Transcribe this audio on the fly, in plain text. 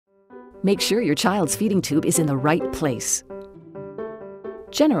Make sure your child's feeding tube is in the right place.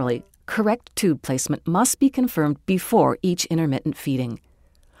 Generally, correct tube placement must be confirmed before each intermittent feeding.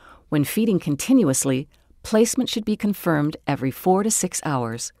 When feeding continuously, placement should be confirmed every 4 to 6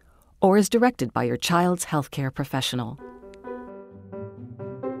 hours, or as directed by your child's healthcare professional.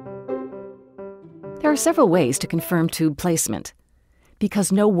 There are several ways to confirm tube placement.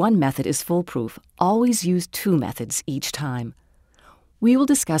 Because no one method is foolproof, always use 2 methods each time. We will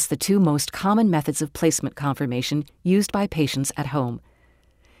discuss the 2 most common methods of placement confirmation used by patients at home.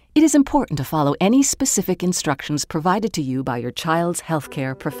 It is important to follow any specific instructions provided to you by your child's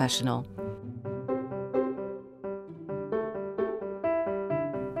healthcare professional.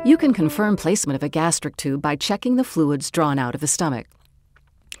 You can confirm placement of a gastric tube by checking the fluids drawn out of the stomach.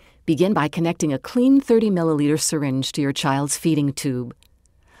 Begin by connecting a clean 30 milliliter syringe to your child's feeding tube.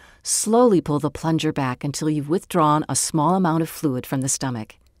 Slowly pull the plunger back until you've withdrawn a small amount of fluid from the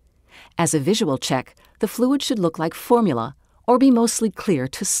stomach. As a visual check, the fluid should look like formula or be mostly clear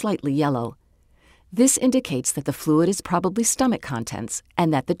to slightly yellow. This indicates that the fluid is probably stomach contents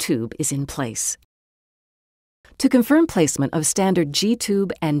and that the tube is in place. To confirm placement of standard G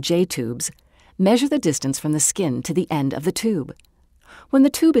tube and J tubes, measure the distance from the skin to the end of the tube. When the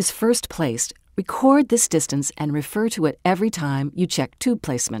tube is first placed, record this distance and refer to it every time you check tube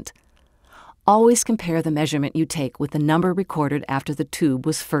placement. Always compare the measurement you take with the number recorded after the tube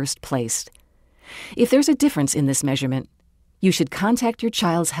was first placed. If there's a difference in this measurement, you should contact your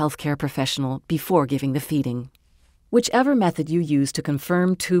child's healthcare professional before giving the feeding. Whichever method you use to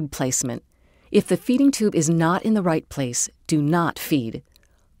confirm tube placement, if the feeding tube is not in the right place, do not feed.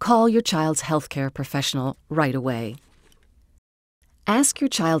 Call your child's healthcare professional right away. Ask your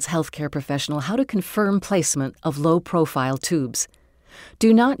child's healthcare professional how to confirm placement of low-profile tubes.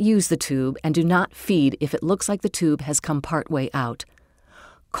 Do not use the tube and do not feed if it looks like the tube has come partway out.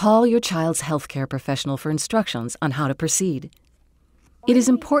 Call your child's healthcare professional for instructions on how to proceed. It is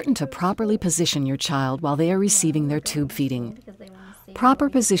important to properly position your child while they are receiving their tube feeding. Proper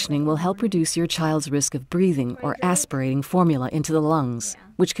positioning will help reduce your child's risk of breathing or aspirating formula into the lungs,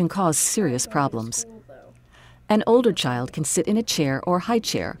 which can cause serious problems. An older child can sit in a chair or high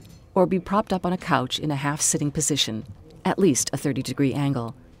chair, or be propped up on a couch in a half-sitting position, at least a 30-degree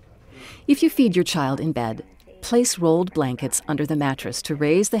angle. If you feed your child in bed, place rolled blankets under the mattress to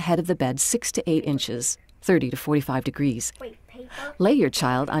raise the head of the bed 6 to 8 inches, 30 to 45 degrees. Lay your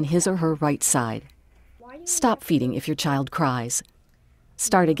child on his or her right side. Stop feeding if your child cries.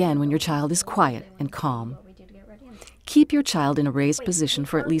 Start again when your child is quiet and calm. Keep your child in a raised position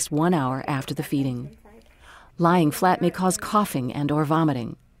for at least 1 hour after the feeding. Lying flat may cause coughing and/or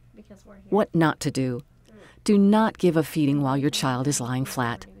vomiting. What not to do? Do not give a feeding while your child is lying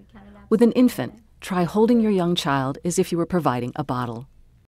flat. With an infant, try holding your young child as if you were providing a bottle.